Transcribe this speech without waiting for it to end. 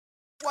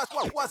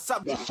What's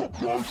up?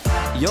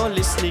 You're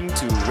listening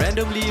to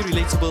Randomly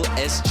Relatable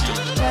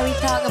SG, where we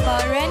talk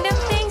about random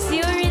things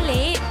you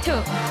relate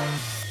to.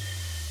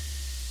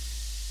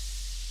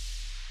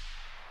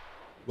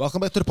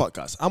 Welcome back to the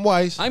podcast. I'm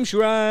Wise. I'm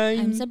Shurain.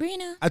 I'm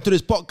Sabrina. And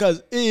today's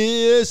podcast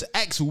is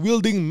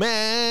Wielding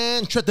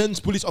Man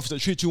threatens police officer.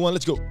 3, 2, 1,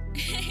 let's go.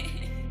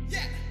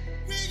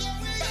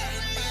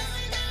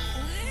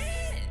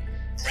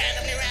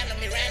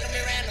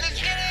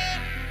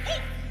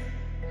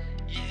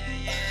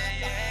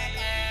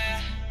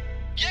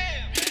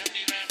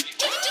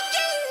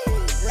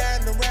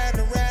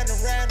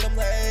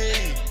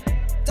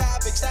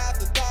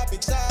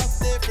 Topics of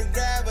different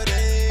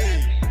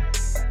gravity.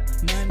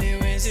 Monday,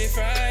 Wednesday,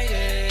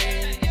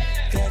 Friday.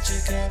 Got you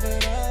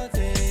covered all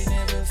day.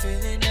 Never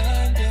feeling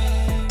under.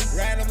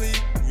 Randomly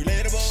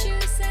relatable.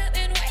 Shoes up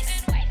and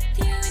Wise.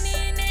 Tune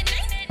in at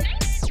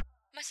night.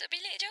 Masuk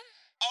bilik jom.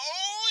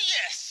 Oh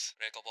yes.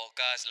 Rekod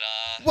podcast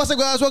lah. What's up,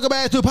 guys? Welcome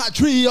back to part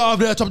 3 of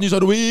the top news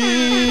of the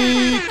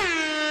week.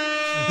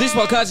 This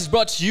podcast is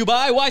brought to you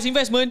by Wise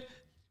Investment.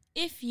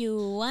 If you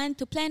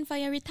want to plan for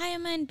your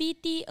retirement,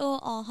 BTO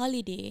or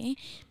holiday,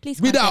 please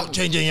Without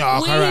changing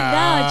your current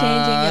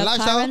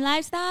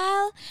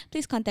lifestyle,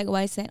 please contact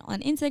Wise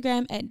on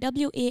Instagram at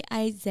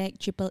WAIZEER,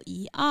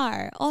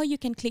 or you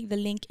can click the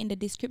link in the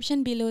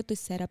description below to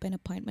set up an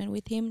appointment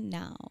with him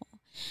now.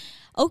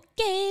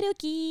 Okay,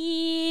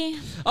 dokie.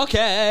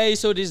 Okay,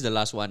 so this is the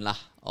last one lah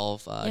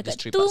of this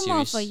 3-part series. 2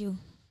 more for you.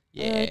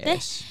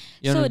 Yes.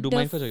 You So want to do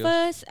mine first or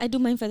yours? I do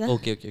mine first.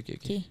 Okay.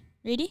 Okay,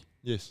 ready?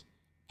 Yes.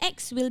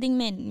 Wielding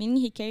man,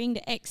 meaning he carrying the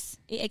X,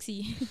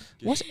 AXE.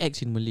 What's X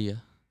in Malay?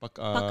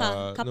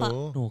 Pakar, kapak.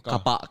 No,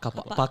 kapak.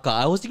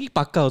 Pakar. I was thinking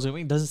pakar, so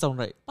it doesn't sound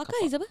right.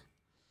 Pakar is apa?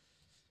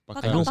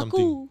 Pakar I know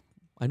something.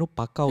 I know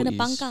pakau Kena is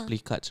pangkar.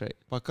 play cards, right?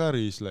 Pakar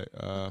is like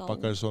Pakar.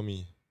 pakar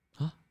suami.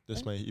 Huh?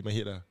 That's in my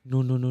head lah. No.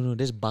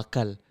 That's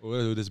bakal.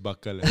 Oh, that's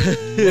bakal.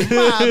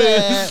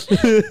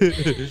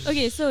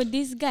 Okay, so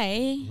this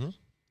guy,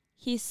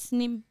 his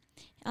name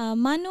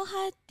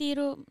Manohar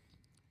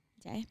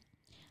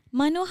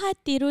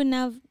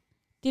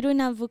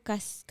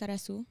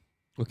Tirunavukaskarasu.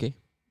 Okay.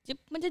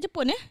 Macam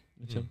Jepun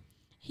Macam.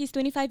 He's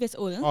 25 years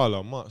old.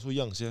 Alamak, so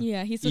young sia.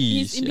 Yeah, he's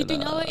in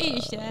between our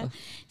age.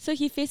 So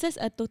he faces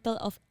a total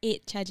of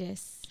 8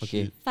 charges.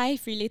 Okay.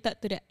 5 related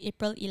to the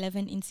April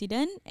 11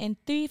 incident and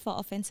 3 for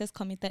offences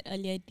committed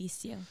earlier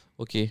this year.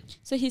 Okay.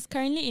 So he's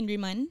currently in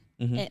remand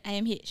at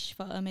IMH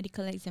for a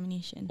medical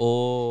examination.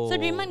 Oh. So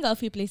remand got a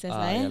few places,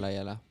 right?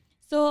 Yalah.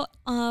 So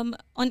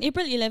on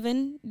April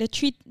 11, the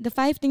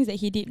 5 things that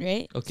he did,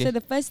 right? Okay. So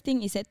the first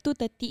thing is at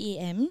 2:30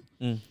 a.m.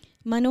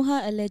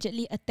 Manohar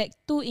allegedly attacked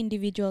 2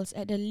 individuals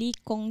at the Lee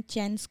Kong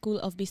Chian School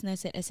of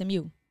Business at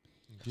SMU.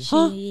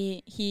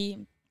 Okay.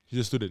 He's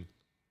He's a student.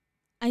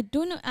 I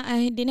don't know.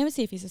 They never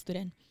say if he's a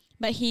student,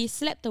 but he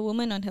slapped a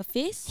woman on her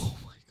face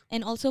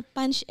and also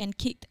punched and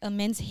kicked a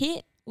man's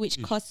head, which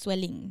caused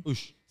swelling.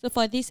 Ush. So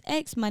for this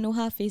ex,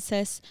 Manohar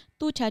faces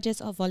 2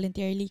 charges of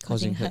voluntarily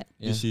causing hurt.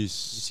 Yeah. This is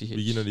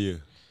beginning of the year.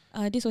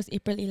 This was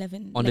April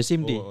 11. On the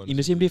same day. In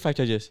the same day, 5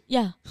 charges.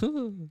 Yeah.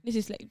 This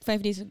is like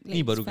 5 days.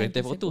 Ni baru 5 Grand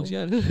Theft days Auto ago.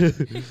 sial.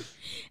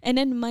 And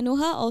then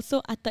Manohar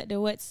also uttered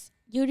the words,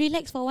 "You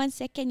relax for 1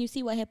 second, you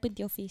see what happened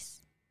to your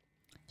face.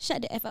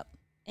 Shut the F up."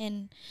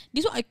 And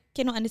this one I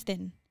cannot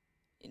understand.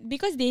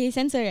 Because they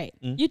censor, right?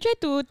 You try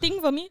to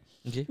think for me.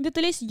 Okay. Dia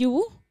tulis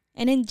U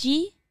and then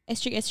G ***,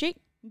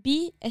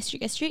 B ***,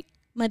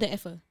 mother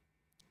effer.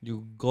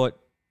 You got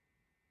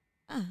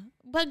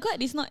But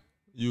God is not.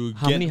 You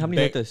how many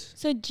letters?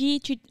 So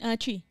G 3.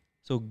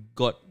 So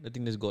God, I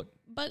think that's God.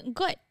 But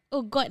God,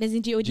 God as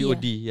in G-O-D.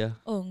 G-O-D, yeah.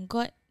 Oh,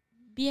 God.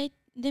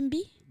 Then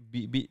B?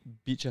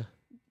 Beach ah.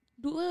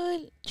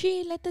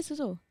 3 letters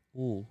also.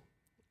 Oh.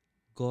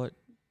 God.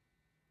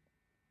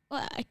 Oh,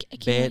 I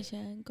can't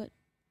God.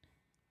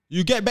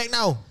 You get back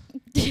now.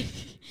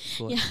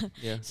 God.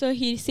 Yeah. So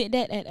he said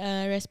that at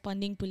a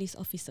responding police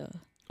officer.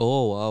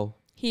 Oh, wow.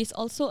 He is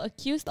also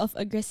accused of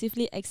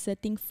aggressively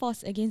exerting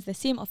force against the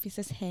same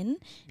officer's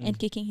hand and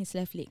kicking his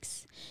left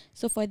legs.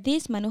 So for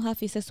this, Manohar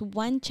faces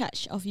 1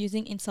 charge of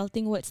using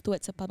insulting words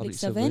towards a public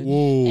servant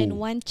and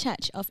 1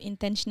 charge of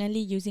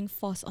intentionally using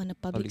force on a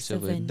public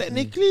servant.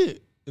 Technically,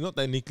 not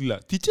technically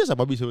lah. Teachers are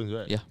public servants,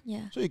 right?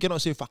 Yeah. So you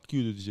cannot say fuck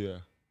you to teacher.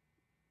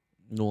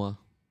 No,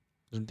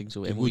 don't think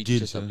so. They MOE go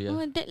jail, teachers sir.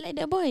 Oh,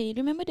 that boy.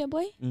 Remember that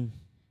boy?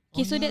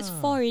 Okay, so that's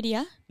 4 already,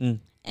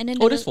 And then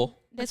that's 4?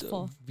 That's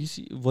 4.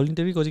 VC,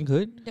 voluntary causing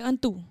hurt? That one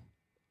 2.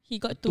 He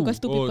got 2 because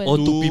 2 people. Oh,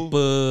 2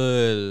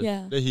 people.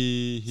 Yeah. Then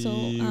he So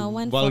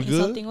 1 for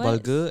insulting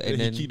words. Vulgar, and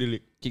he then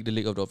kick the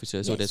leg. leg of the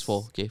officer. So that's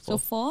 4. Okay, 4. So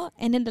 4.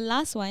 And then the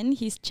last one,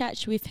 he's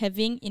charged with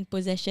having in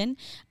possession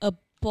a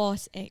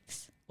boss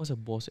X. What's a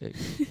boss X?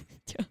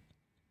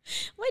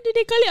 Why do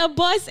they call it a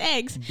boss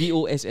X?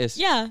 BOSS.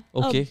 Yeah.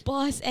 Okay. A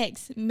boss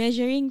X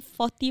measuring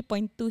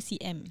 40.2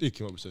 cm.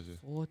 Came up besar.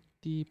 40.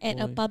 At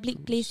a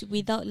public place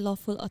without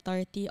lawful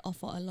authority or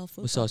for a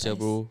lawful Besar purpose. sia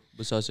bro.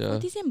 Besar sia.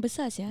 40 cm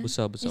besar sia.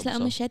 Besar. It's like a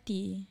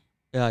machete.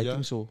 Yeah, I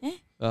Yeah. think so. Eh?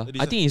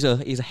 I think it's a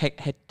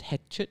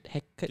hatchet.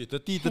 Okay,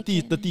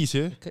 30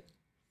 sia.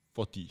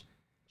 40.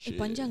 Shit.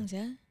 Panjang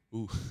sia.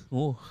 Ooh.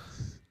 Oh.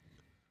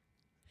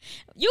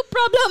 You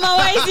problem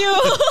always you.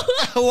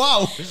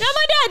 Wow.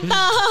 Ramadan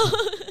tau.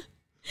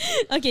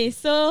 Okay,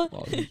 so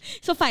Wow.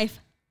 so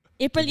 5.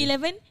 April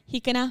 11,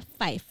 he kena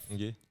 5.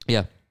 Okay.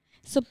 Yeah.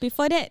 So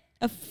before that,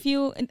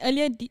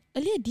 earlier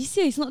this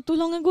year, it's not too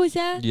long ago,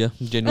 sia. Yeah.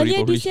 January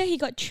Earlier probably. this year, he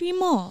got 3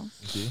 more.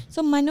 Okay.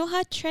 So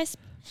Manohar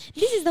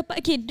this is the part.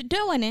 Okay,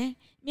 that one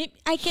maybe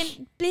I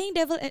can playing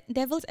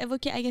devil's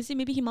advocate. I can say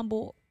maybe he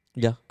mabuk.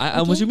 Yeah.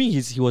 I'm Okay. assuming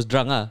he was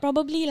drunk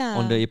Probably lah.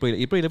 on the April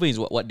 11 is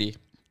what day?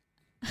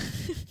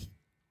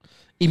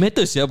 It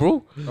matters, yeah,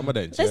 bro.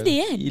 Ramadan. Thursday,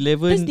 kan?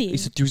 11 Thursday.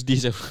 is a Tuesday,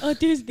 sir. Oh,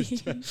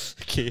 Tuesday.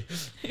 Okay.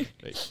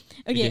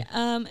 Okay.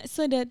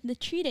 So the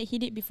 3 that he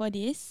did before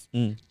this,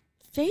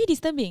 very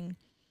disturbing.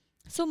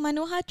 So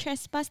Manohar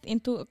trespassed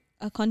into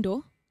a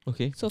condo,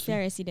 Okay.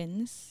 Sophia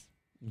Residence.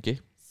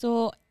 Okay.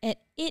 So at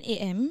 8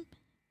 a.m.,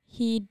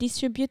 he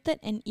distributed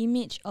an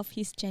image of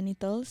his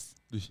genitals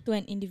to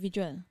an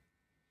individual.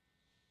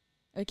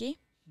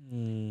 Okay?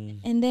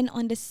 And then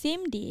on the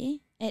same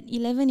day, at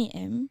 11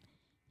 a.m.,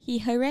 he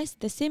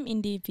harassed the same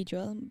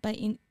individual by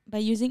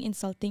using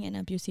insulting and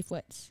abusive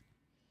words.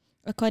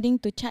 According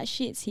to charge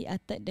sheets, he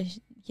uttered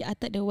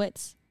the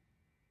words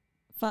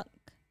 "fuck"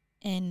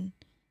 and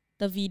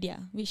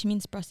 "tavidia," which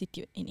means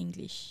prostitute in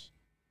English.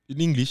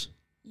 In English?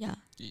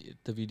 Yeah.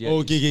 The video.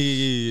 Oh,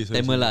 okay.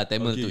 Sorry, Tamil sorry. lah,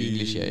 Tamil to Okay,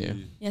 English, yeah.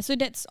 Yeah. So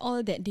that's all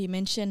that they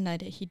mentioned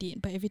that he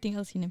did, but everything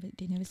else they never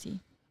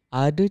see.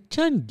 Ada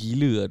Chan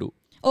gila aduh.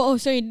 Oh,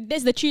 sorry.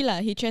 That's the 3 lah.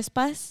 He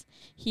trespassed.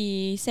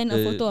 He sent a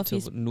photo of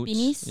his nudes,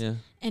 penis,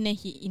 yeah. and then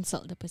he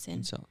insult the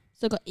person. Insult.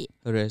 So got 8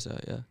 Harass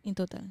yeah. in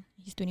total.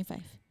 He's 25.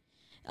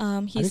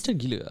 Ada He's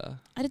Chan gila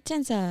ada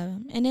chance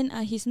and then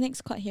his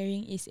next court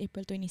hearing is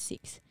April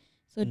 26.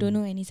 So don't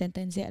know any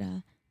sentence yet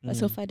lah. But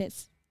so far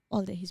that's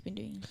all that he's been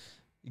doing.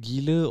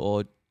 Gila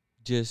or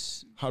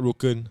just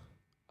Heartbroken.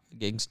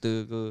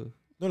 gangster ke?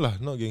 No lah,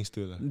 not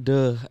gangster lah.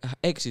 The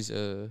ex is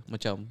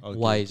macam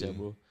wise okay.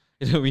 bro.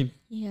 You know what I mean?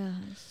 Yeah.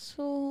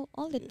 So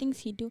all the things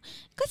he do,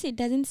 because it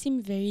doesn't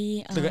seem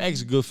very. It's like an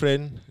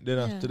ex-girlfriend.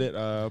 Then yeah. after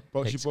that,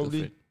 she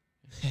probably.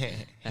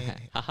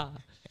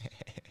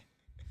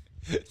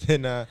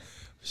 Then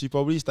she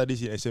probably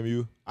studies in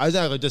SMU. I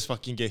was just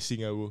fucking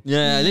guessing, bro.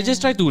 Yeah, let's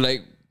just try to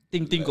like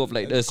think of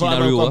like the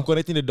scenario. I'm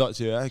connecting the dots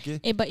here,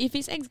 okay? But if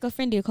it's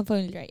ex-girlfriend, they'll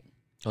confirm will right.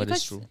 Oh,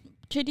 because that's true.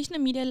 Traditional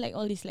media like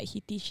all these like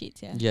hitty shits,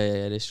 yeah.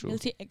 Yeah, that's true.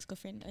 They'll say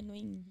ex-girlfriend,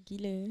 annoying,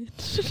 gila.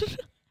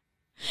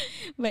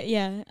 But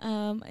yeah,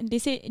 they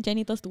say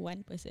genitals to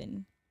one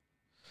person.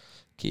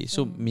 Okay,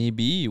 so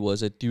maybe it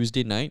was a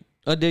Tuesday night.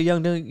 Ada yang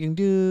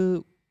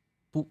dia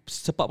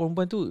sepak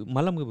perempuan tu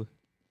malam ke apa?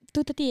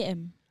 2:30 a.m.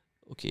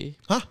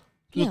 Okay. Huh?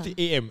 2 Yeah.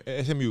 a.m.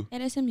 at SMU.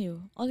 At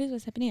SMU. All this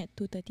was happening at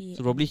 2:30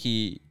 So probably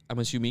I'm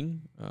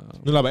assuming.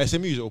 No lah, but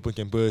SMU is open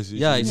campus.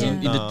 Yeah, it's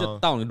Yeah. in the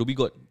town in Dhoby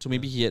Ghaut. So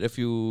maybe he had a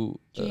few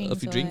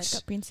drinks.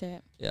 Kat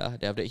Prinsep. Yeah,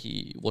 then after that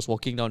he was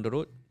walking down the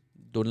road.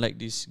 Don't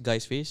like this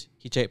guy's face.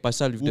 He cari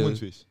pasal with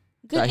Woman's the face.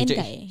 Girl he and cari-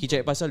 guy. He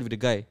cari pasal with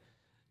the guy.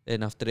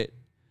 Then after that,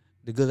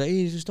 the girl like,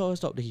 hey, stop.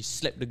 Then he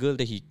slapped the girl.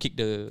 Then he kicked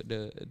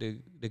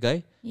the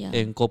guy. Yeah.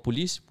 And call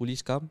police.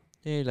 Police come.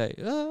 Then like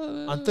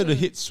Until the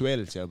head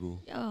swells, yeah, bro.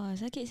 Oh,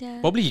 sakit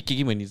sia. Probably he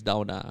kick him when he's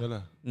down. Yeah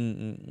lah.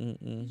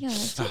 Yeah,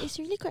 so it's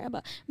really quite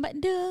about. But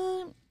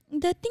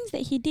the things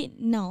that he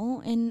did now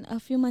and a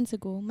few months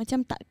ago,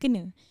 macam tak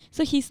kena.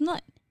 So he's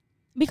not,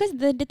 because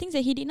the things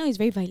that he did now is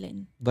very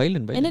violent.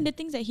 Violent. And then the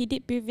things that he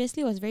did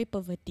previously was very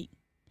pervertic.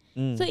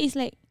 So it's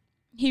like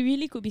he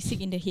really could be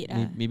sick in the head.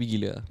 Maybe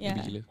gila. Yeah.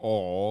 Maybe gila.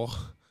 Oh,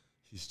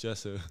 he's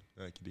just a...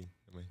 kidding.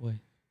 Why?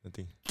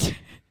 Nothing.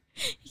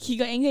 He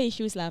got anger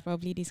issues lah,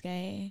 probably this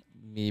guy.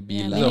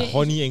 Maybe Yeah, lah. He's a maybe-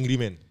 horny angry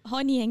man.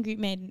 Horny angry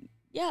man.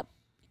 Yep.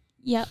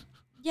 Yeah.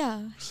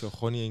 It's a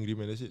horny angry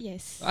man, that's it.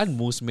 Yes. Aren't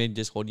most men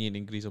just horny and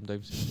angry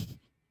sometimes?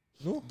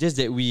 No? Just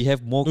that we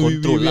have more No,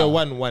 control we are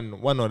lah.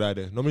 one or the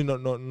other. Normally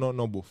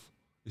not both.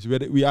 It's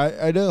we are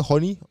either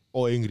horny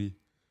or angry.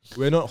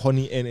 We're not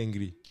horny and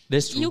angry.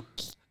 That's true. You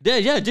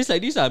Yeah, just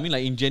like this. I mean,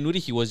 like in January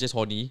he was just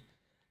horny.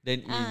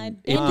 Then in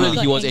then April he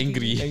he got was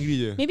angry. angry. Angry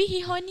je. maybe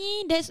he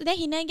horny. Then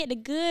he never get the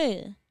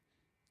girl.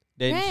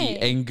 Then he Right.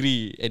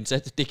 angry and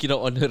started to take it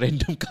out on a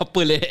random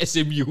couple at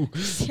SMU.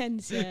 Kesian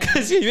sia.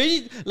 Because he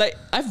really like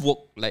I've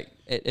walked like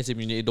at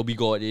SMU near Dhoby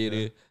Ghaut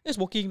area. Just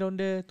walking down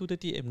there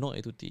 2:30 am, not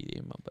at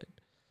 2:30 am, but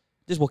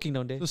just walking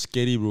down there. So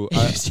scary, bro.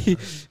 You see,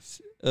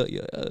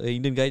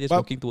 Indian guy just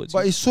walking towards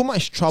But you. it's so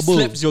much trouble.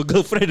 Slaps your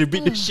girlfriend and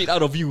beat the shit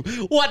out of you.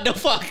 What the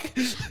fuck?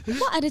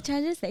 What are the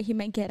charges that he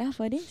might get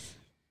for this?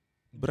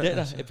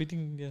 That lah,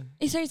 everything. Yeah.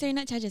 Sorry,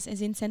 not charges,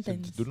 as in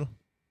sentence. Don't know.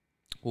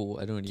 Oh,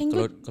 I don't know. Can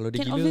Kalau dia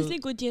can gila, obviously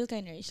go jail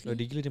kan kalau actually.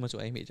 dia gila dia masuk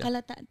IMH je.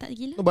 Kalau tak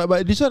gila. No,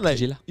 but this one like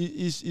Jail lah.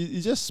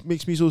 it just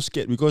makes me so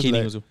scared because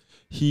Caning like also.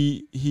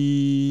 he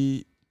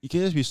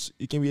can just be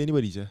it can be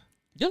anybody, yeah.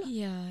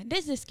 Yeah,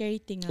 that's the scary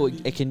thing. Oh,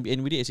 it can be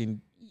anybody as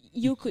in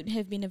You could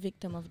have been a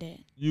victim of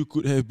that. You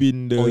could have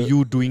been the or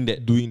you doing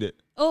that.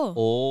 Oh.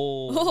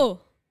 Oh. Oh.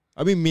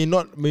 I mean may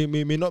not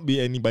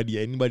be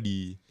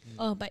anybody.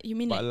 Oh, but you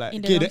mean But like, like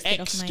in the okay, wrong the state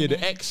of X, mind? okay, the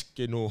eh? X,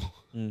 okay, no.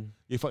 Mm.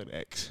 Okay, fuck the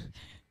X.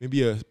 Maybe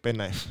a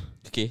penknife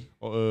Okay.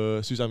 or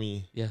a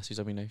susami. Yeah,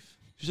 sesame knife.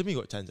 Susami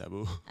got chance,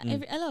 bro.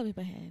 A lot of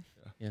people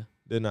have.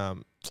 Then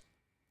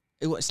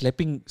What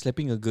slapping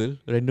a girl,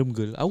 random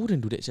girl? I wouldn't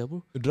do that,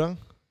 bro. drunk,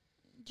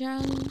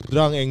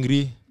 Drunk,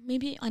 angry,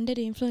 maybe under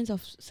the influence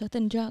of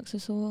certain drugs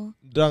also.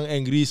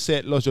 angry,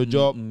 sad, lost your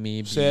job,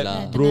 Maybe sad,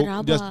 lah. broke,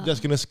 Tengah rabak.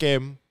 just kena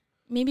scam.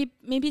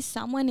 Maybe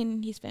someone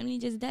in his family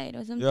just died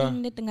or something. Yeah.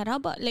 Dia tengah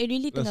rabak, like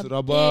really Just tengah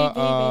rabak,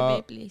 very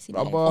bad place in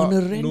life. rabak, On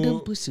a random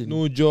no, person.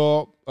 no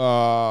job,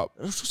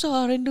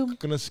 Susah random.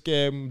 kena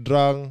scam,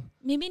 drunk.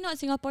 Maybe not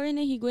Singaporean,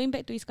 then he going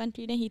back to his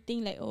country, then he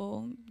think like,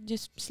 oh,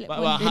 just slap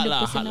But one hard random lah,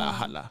 person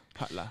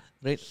hard lah.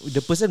 Right?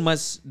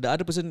 The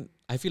other person,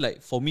 I feel like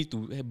for me to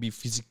be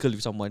physical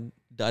with someone,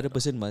 the other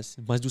person must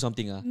do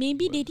something.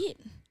 Maybe they did.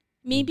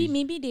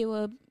 Maybe they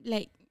were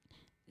like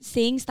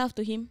saying stuff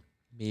to him,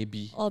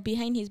 Maybe. or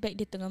behind his back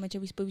dia tengah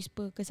macam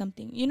whisper ke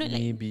something. You know, like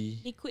Maybe.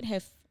 they could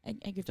have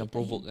aggravated Macam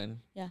provoke him. kan.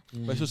 Yeah.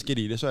 But it's so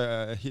scary. That's why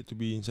I hate to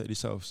be inside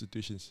these sort of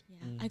situations.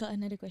 Yeah. I got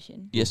another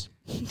question. Yes.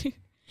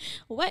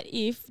 What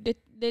if the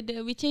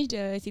we change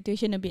the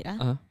situation a bit?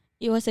 Uh-huh.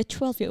 It was a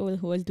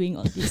 12-year-old who was doing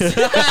all this.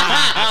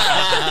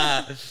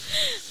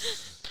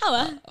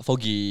 How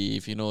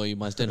Forgive, you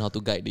must learn how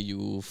to guide the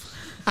youth.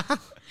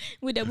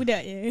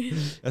 Budak-budak je.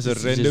 That's a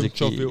It's random just a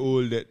kid.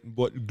 12-year-old that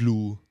bought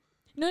glue.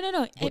 No.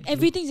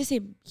 Everything's the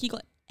same. He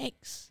got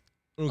X.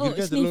 No, Oh,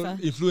 because sniff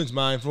influence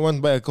my influence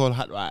buy alcohol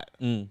hard right.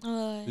 You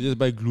just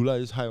buy glue lah,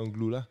 just high on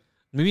glue lah.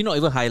 Maybe not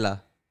even high lah.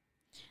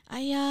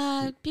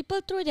 People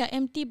throw their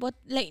empty bottle,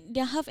 like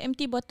their half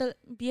empty bottle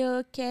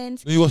beer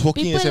cans. He was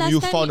walking in People SMU,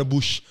 last time found a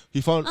bush.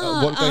 He found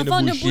vodka in the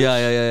found the bush. bush.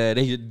 Yeah.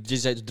 Then he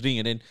just had to drink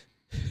and then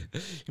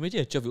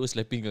imagine a 12-year-old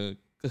slapping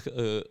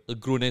a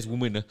grown ass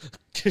woman.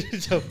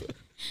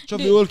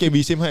 12-year-old can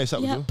be same height as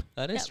us. Yup.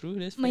 bro. That's true.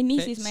 That's My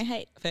niece facts. is my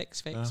height.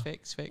 Facts.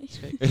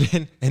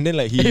 And then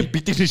like And he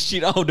beating the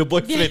shit out of the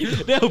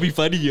boyfriend. That would be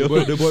funny, yo.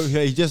 the boy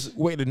he just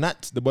whack the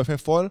nuts, the boyfriend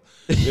fall.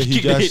 Then he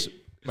Kick the just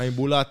main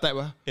bola type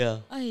Yeah.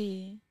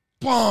 Ay.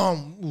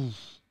 Bam! Oof.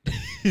 He I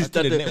think the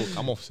started, neck will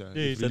come off. Sir.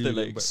 he started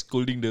like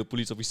scolding the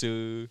police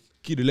officer.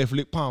 kick the left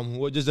leg, palm.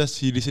 Just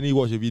he recently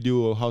watched a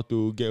video of how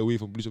to get away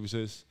from police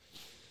officers.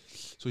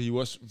 So he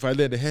was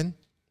violent at the hand,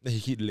 then he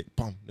hit the leg,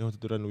 palm. Then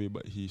wanted to run away,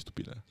 but he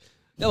stupid lah.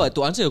 Yeah, but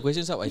to answer your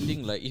question, Sab, I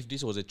think like if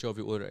this was a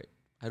 12-year-old, right,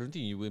 I don't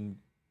think you wouldn't.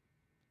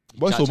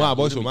 Boys home ah,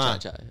 boys home ah.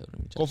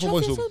 Confirm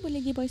boys 12 years home. old boleh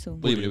pergi boys home.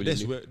 Boleh.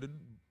 That's where.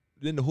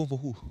 Then the home for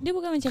who? Dia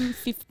bukan macam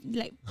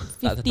like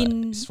Tak,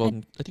 15. It's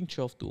from I think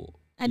 12 to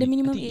Ada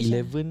minimum I think age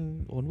lah.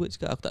 11 onwards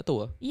ke? Aku tak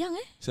tahu lah. Young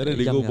So they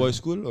Young, go yeah. boys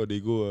school or they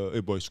go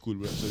boys school,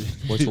 bro. Sorry.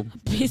 Boys home.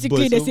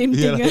 Basically Boys the home. same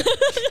thing. Yeah,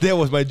 that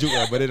was my joke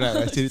but then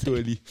I said it too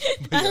early.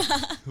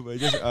 But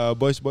just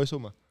boys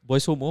home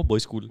Boys home or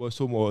boys school? Boys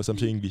home or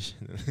something English.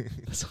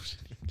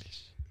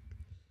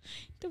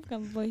 Itu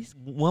bukan boys.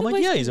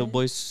 Muhammadiyah boys is a school.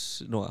 boys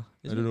no ah.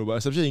 I don't know, but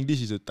Assumption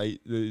English is a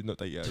not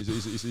Thai.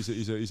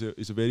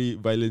 It's a very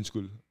violent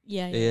school.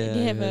 Yeah, Yeah,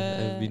 they have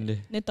I've a been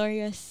there.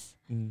 notorious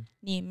Mm.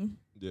 name.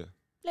 Yeah.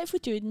 Like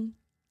Fuchun.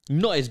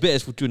 Not as bad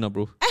as Fortuna,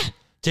 bro.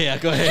 Cik,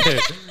 go ahead.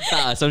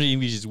 Tak, Assumption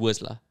English is worse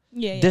lah.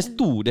 Yeah, There's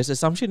two. There's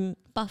Assumption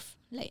Puff.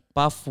 Like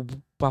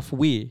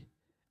pathway.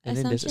 And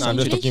then there's Assumption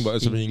I'm just English? talking about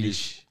Assumption English.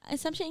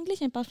 Assumption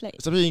English and Puff like.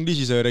 Assumption English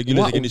is a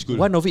regular secondary school.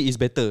 One of it is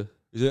better.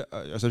 Is it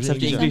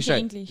Assumption Assumption English?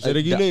 English, right?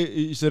 English.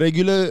 It's a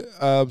regular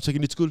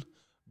secondary school,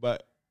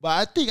 but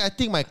I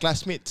think my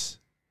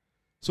classmates.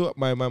 So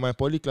my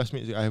poly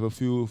classmates, I have a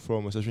few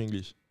from Assumption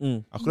English.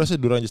 Aku rasa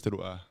dorang just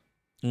teruk ah.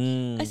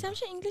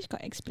 Assumption English got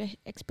express.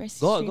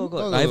 Go.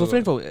 Go. I have a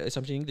friend from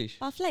Assumption English.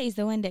 Puff like is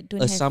the one that don't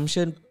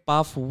Assumption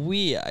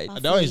Pathway. Path-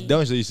 That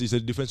one is a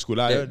different school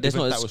lah. That's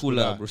not a Different type of school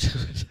lah, bro.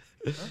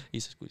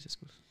 It's a school.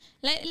 have.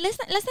 Like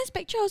last time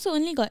Spectra also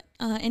only got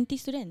NT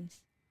students.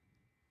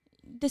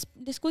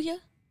 The school here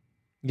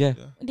Yeah.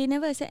 they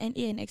never accept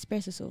NA and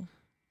Express also.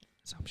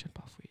 Assumption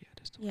Pathway. Yeah,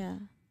 that's the Yeah.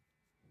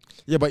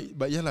 Yeah,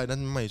 but yeah lah.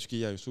 Then my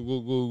okay, yeah. So go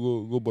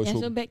boys Yeah.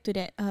 So home. back to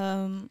that.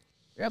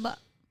 Rabak.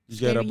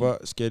 Yeah, Scary. rabak,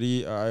 scary.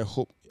 I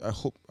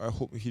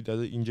hope he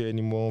doesn't injure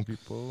any more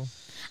people.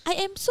 I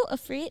am so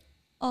afraid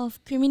of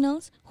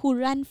criminals who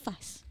run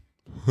fast.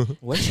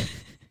 What?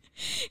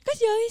 Because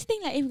you always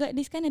think like if got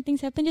this kind of things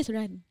happen, just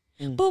run.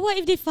 Mm. But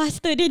what if they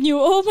faster than you?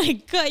 Oh my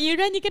god, you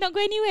run, you cannot go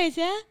anywhere,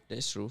 yeah?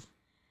 That's true.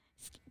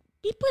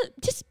 People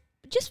just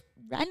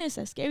runners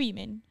are scary,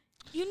 man.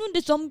 You know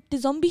the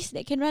zombies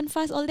that can run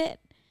fast, all that,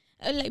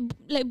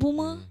 like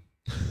Boomer.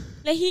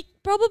 Like he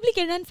probably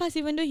can run fast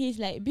even though he's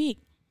like big.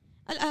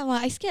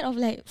 I scared of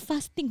like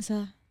fast things.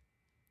 Yeah,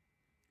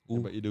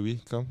 but either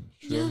way, come.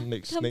 Sure. Yeah,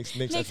 Next come. article,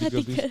 Next please.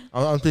 article.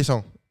 I'll play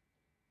song.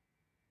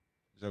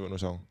 I got no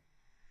song.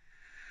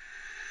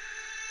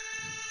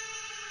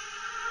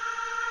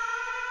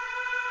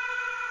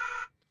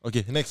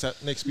 Okay, next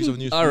piece of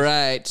news. All please.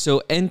 right.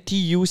 So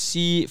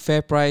NTUC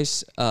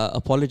FairPrice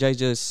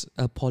apologizes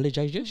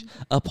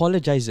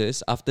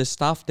after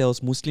staff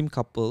tells Muslim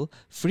couple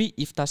free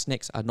iftar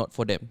snacks are not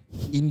for them.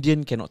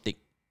 Indian cannot take.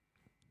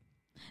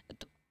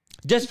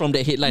 Just from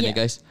that headline,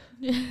 guys.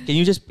 Can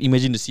you just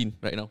imagine the scene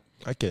right now?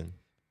 I can.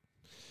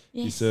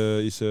 Yes.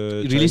 It's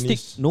a Realistic?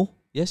 Chinese, No?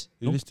 Yes?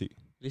 realistic. No?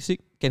 Realistic?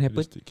 Can happen?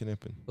 Realistic can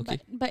happen. Okay.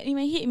 But in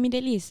my head,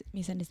 immediately is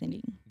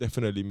misunderstanding.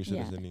 Definitely Yeah.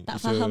 misunderstanding. Tak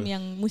It's faham a-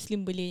 yang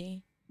Muslim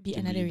boleh be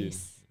Can be another Indian.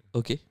 race.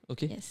 Okay.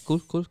 Yes.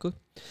 Cool.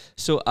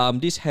 So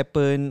this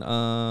happened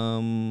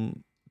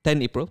 10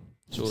 April.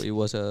 So it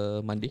was a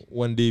Monday.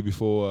 one day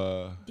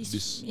before this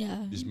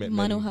this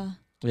madman. Manohar.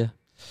 Yeah.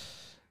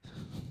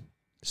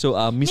 So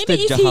Mr.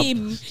 Maybe it's Jahab. him.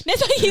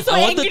 That's why he's so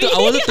I angry.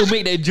 wanted to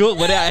make that joke,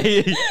 but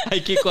then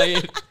I keep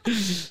quiet.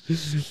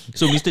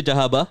 So Mr.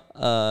 Jahaba,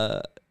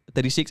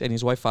 36, and his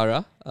wife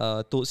Farah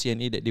told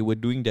CNA that they were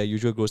doing their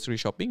usual grocery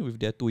shopping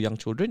with their 2 young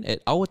children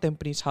at our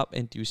Tampines Hub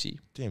NTUC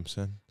Damn,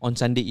 son. on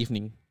Sunday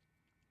evening,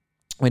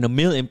 when a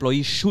male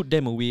employee shooed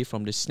them away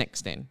from the snack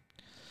stand.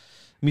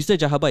 Mr.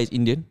 Jahaba is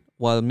Indian,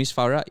 while Miss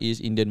Farah is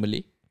Indian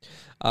Malay.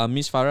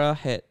 Miss Farah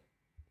had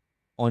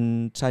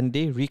on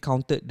Sunday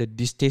recounted the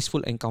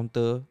distasteful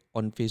encounter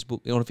on a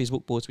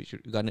Facebook post which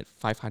garnered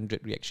 500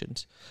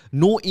 reactions.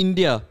 No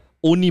India,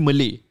 only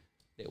Malay.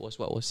 That was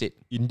what was said.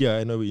 India,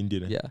 I know we're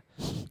Indian. Yeah.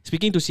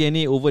 Speaking to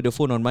CNA over the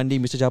phone on Monday,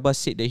 Mr. Jabbar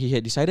said that he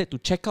had decided to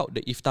check out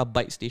the iftar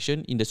bite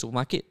station in the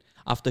supermarket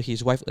after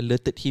his wife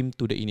alerted him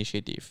to the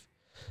initiative.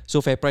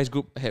 So FairPrice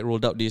Group had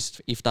rolled out this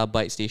iftar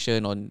bite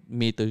station on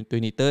May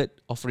 23rd,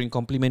 offering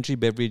complimentary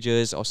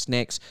beverages or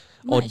snacks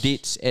or March.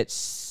 dates at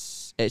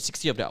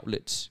 60 of the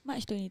outlets.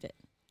 March 23rd.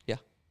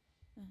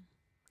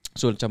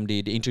 So macam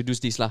they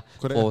introduced this lah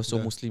Correct, for so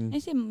yeah. Muslim I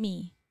say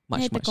me.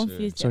 March. I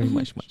confused. Sorry,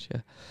 March.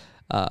 Yeah.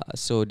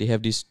 So they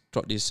have this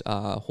throughout this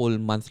whole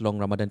month-long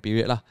Ramadan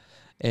period lah.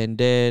 And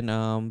then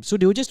so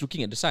they were just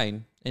looking at the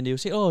sign and they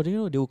would say, oh,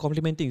 you know, they were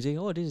complimenting, saying,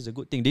 oh, this is a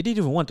good thing. They didn't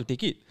even want to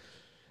take it.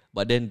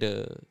 But then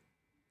the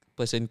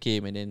person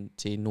came and then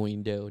say, no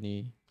India,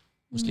 only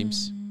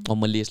Muslims or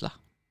Malays lah.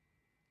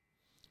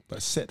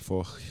 But sad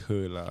for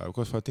her lah,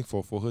 because I think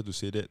for her to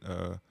say that,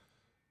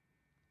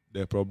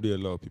 there are probably a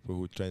lot of people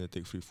who trying to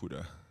take free food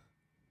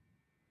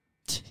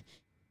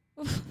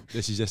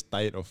that she's just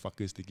tired of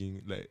fuckers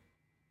taking like.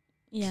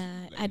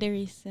 Yeah, Like- other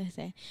races.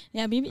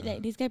 Yeah, maybe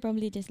like this guy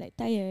probably just like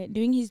tired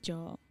doing his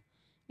job.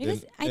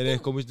 Because I then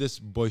think comes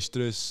just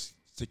boisterous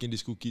secondary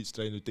school kids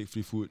trying to take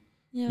free food.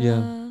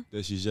 yeah.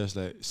 That she's just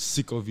like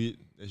sick of it.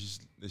 That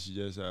she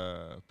just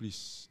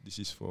please, this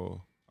is for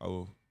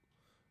our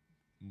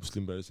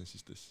Muslim brothers and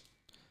sisters.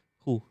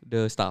 Who?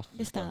 The staff.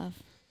 The staff.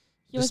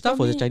 He The staff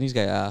was a probably- Chinese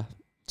guy.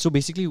 So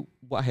basically,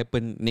 what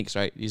happened next,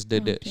 right, is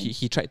Okay.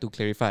 he tried to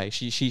clarify.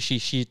 She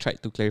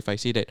tried to clarify,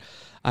 say that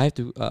I have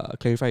to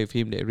clarify with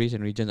him that race and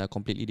religion are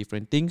completely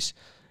different things.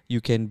 You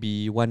can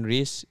be one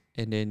race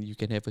and then you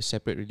can have a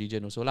separate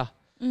religion also lah.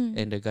 Mm.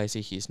 And the guy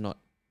said he's not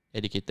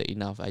educated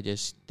enough. I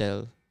just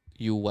tell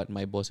you what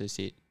my boss has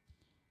said.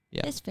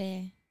 Yeah. That's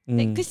fair.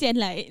 Like kesian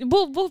lah.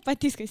 Both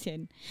parties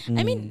kesian.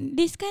 I mean,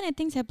 these kind of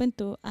things happen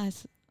to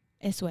us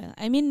as well.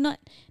 I mean, not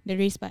the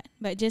race part,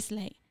 but just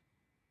like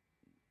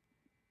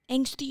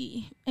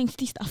angsty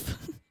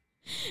stuff.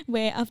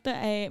 Where after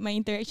my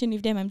interaction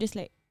with them, I'm just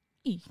like,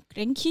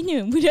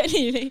 cranky-nya budak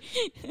ni. Like,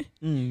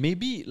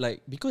 maybe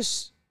like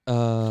because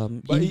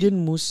But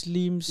Indian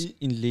Muslims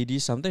in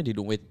ladies sometimes they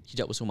don't wear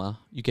hijab also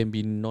mah. You can be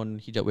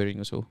non-hijab wearing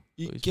also.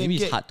 So maybe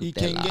it's hard to it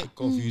tell can lah. get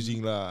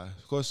confusing lah.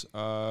 Because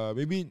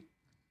maybe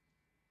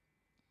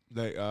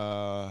like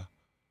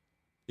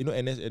you know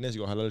NS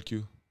got halal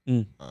queue.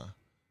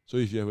 So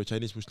if you have a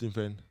Chinese Muslim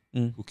friend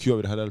who queue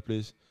up at the halal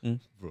place,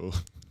 bro,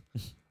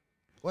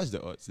 what's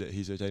the odds that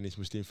he's a Chinese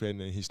Muslim friend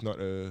and he's not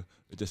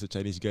just a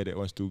Chinese guy that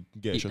wants to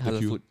get a Eat shorter halal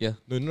queue? food, yeah.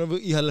 No, never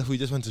eat halal food.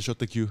 He just wants a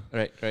shorter queue.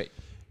 Right.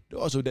 The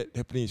odds of that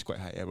happening is quite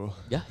high, bro.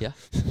 Yeah.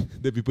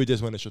 The people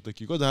just want a shorter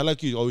queue because the halal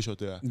queue is always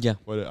shorter. Yeah.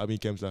 For the army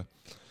camps lah.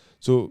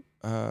 So,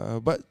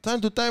 but time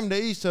to time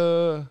there is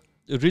a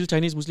A real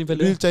Chinese Muslim fella.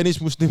 real Chinese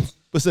Muslim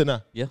person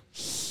lah. Yeah.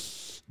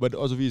 But the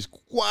odds of it is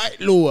quite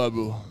low,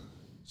 bro.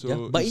 So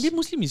Yeah. But it's- Indian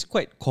Muslim is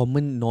quite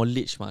common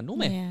knowledge mah. No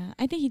man. yeah,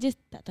 I think he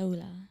just tak tahu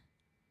lah.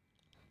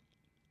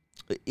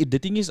 The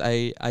thing is,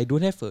 I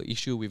don't have an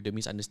issue with the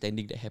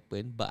misunderstanding that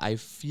happened, but I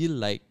feel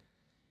like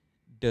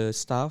the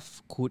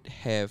staff could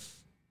have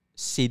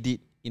said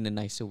it in a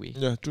nicer way.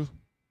 Yeah, true.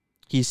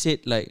 He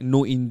said like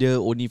no India,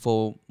 only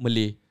for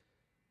Malay.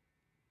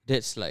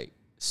 That's like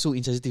so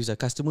insensitive. As a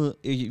customer,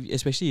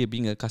 especially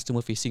being a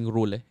customer facing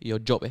role, your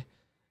job,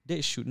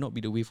 that should not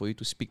be the way for you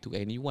to speak to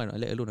anyone,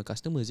 let alone a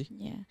customer.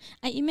 Yeah,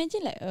 I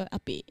imagine like an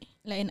apek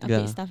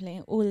Yeah. staff,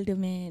 like an older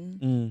man.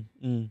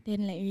 Then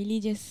like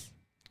really just,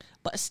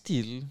 But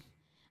still,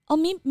 or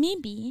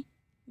maybe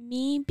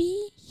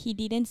he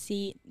didn't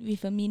say it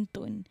with a mean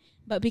tone,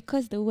 but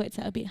because the words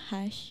are a bit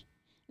harsh,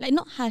 like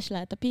not harsh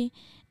lah, tapi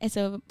as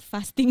a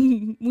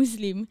fasting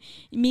Muslim,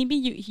 maybe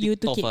you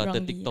took it TikTok lah,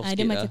 wrongly. TikTok Dia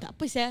sikit macam lah. tak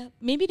apa saya.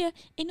 Maybe dia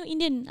no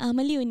Indian,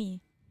 Malay ni.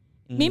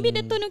 Maybe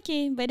the tone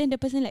okay, but then the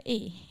person like,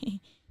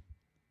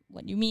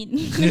 what do you mean?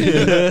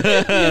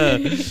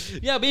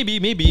 yeah,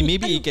 maybe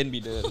it can be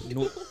the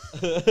no.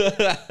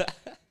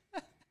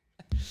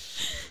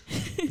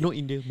 No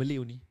India, Malay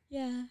only.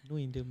 Yeah. No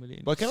Indian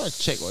Malay. But cannot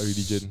check what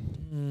religion.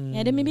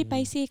 Yeah, then maybe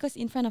paiseh because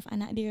in front of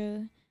anak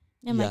dia.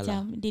 Then Yeah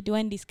macam they don't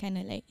want this kind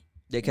of like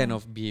that kind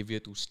of behavior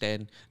to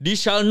stand.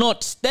 This shall not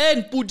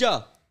stand,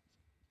 puja.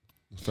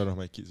 In front of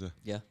my kids.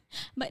 Yeah.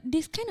 But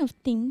this kind of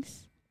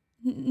things,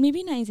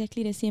 maybe not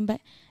exactly the same,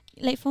 but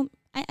like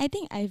I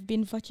think I've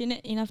been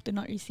fortunate enough to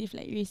not receive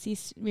like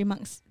racist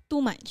remarks too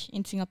much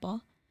in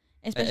Singapore.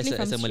 Especially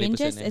from as a Malay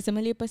strangers. person, As a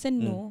Malay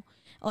person, no.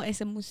 Or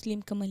as a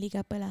Muslim ke Malay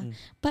ke apa lah.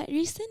 But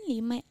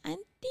recently, my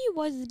auntie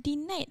was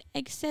denied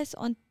access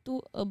onto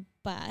a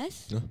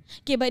bus. Huh?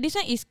 Okay, but this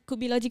one could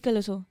be logical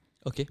also.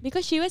 Okay.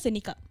 Because she wears a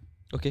niqab.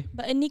 Okay.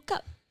 But a niqab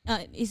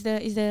is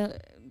the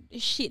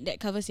sheet that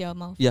covers your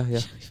mouth. Yeah,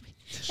 yeah.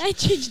 I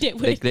changed that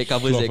word. That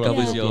covers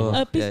Cloth, your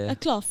A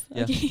cloth.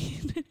 Yeah. Okay.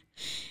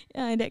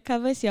 That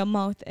covers your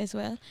mouth as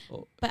well.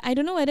 Oh. But I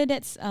don't know whether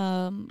that's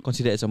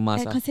considered as a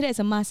mask. considered as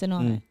a mask or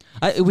not.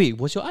 Wait,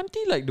 was your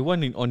auntie like the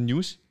one on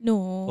news? No.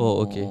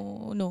 Oh, okay.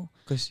 No.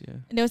 Because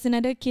There was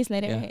another case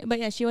like that. Yeah. Right? But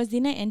yeah, she was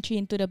denied entry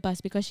into the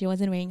bus because she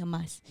wasn't wearing a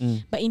mask.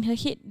 But in her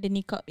head, the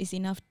niqab is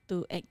enough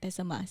to act as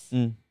a mask.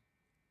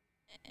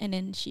 And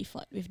then she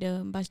fought with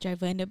the bus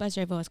driver, and the bus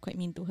driver was quite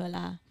mean to her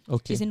lah.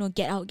 Okay. She said, "No,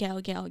 get out, get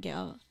out, get out, get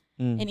out."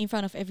 And in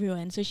front of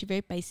everyone, so she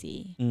very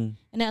paiseh. And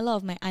then a lot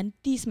of my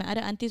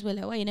other aunties were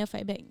like, "Why you never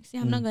fight back?" Say,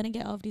 "I'm not gonna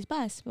get out of this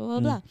bus." Blah blah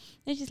blah.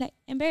 Then she's like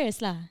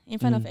embarrassed lah in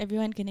front of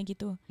everyone kena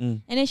gitu.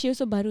 And then she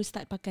also baru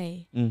start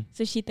pakai,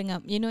 so she tengah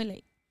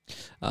like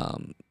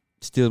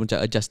still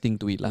macam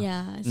adjusting to it lah.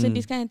 yeah. So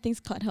these kind of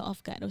things caught her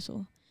off guard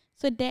also.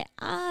 So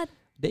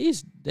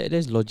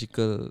there's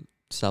logical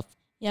stuff.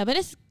 yeah, but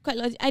that's quite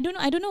logical.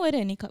 I don't know whether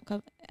a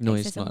niqab No,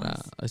 acts it's as a not lah.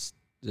 mask.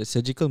 The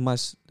surgical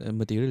mask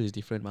material is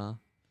different ma.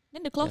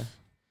 Then the cloth,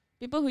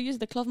 people who use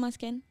the cloth mask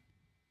can.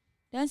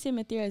 They don't same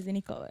material as the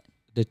niqab. What?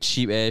 The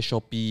cheap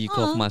Shopee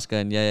cloth mask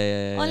kan.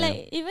 Yeah. Or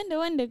like even the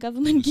one the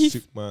government gives.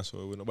 Sick mask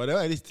or whatever. But that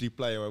one at least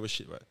 3-ply or whatever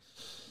shit. But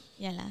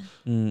Yeah lah.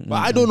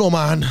 But I don't know,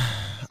 man.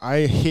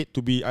 I hate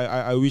to be.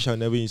 I wish I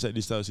never inside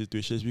this type of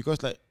situations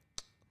because like,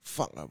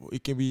 fuck lah, bro.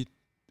 It can be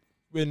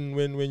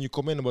when you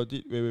comment about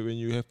it, when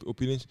you have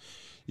opinions,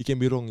 it can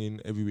be wrong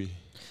in every way.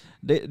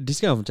 This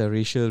kind of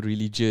racial,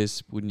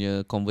 religious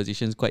punya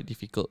conversations quite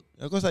difficult.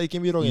 Because like, it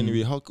can be wrong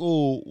anyway.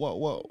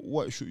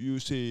 What should you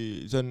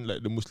say? Then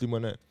like the Muslim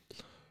one, right?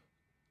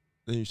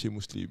 Then you say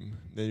Muslim.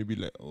 Then you be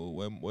like, oh,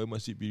 why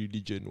must it be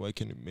religion? Why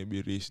can it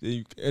maybe race?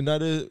 Then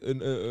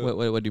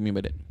What do you mean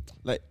by that?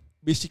 like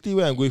basically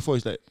what I'm going for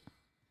is like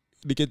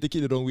they can take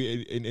it the wrong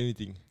way in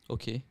anything.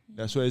 Okay.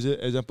 Yeah, so as an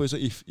example, so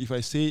if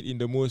I say it in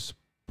the most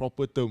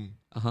proper term,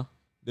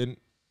 then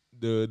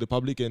the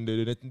public and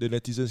the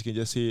netizens can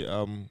just say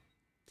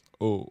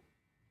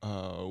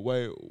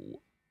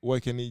why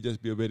can it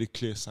just be a very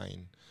clear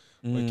sign?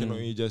 Why cannot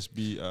it just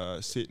be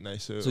said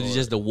nicer? So it's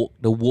just the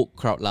woke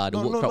crowd lah. The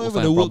woke crowd will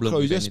find the a woke problem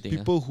crowd. with It's just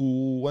anything. people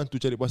who want to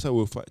cari pasal will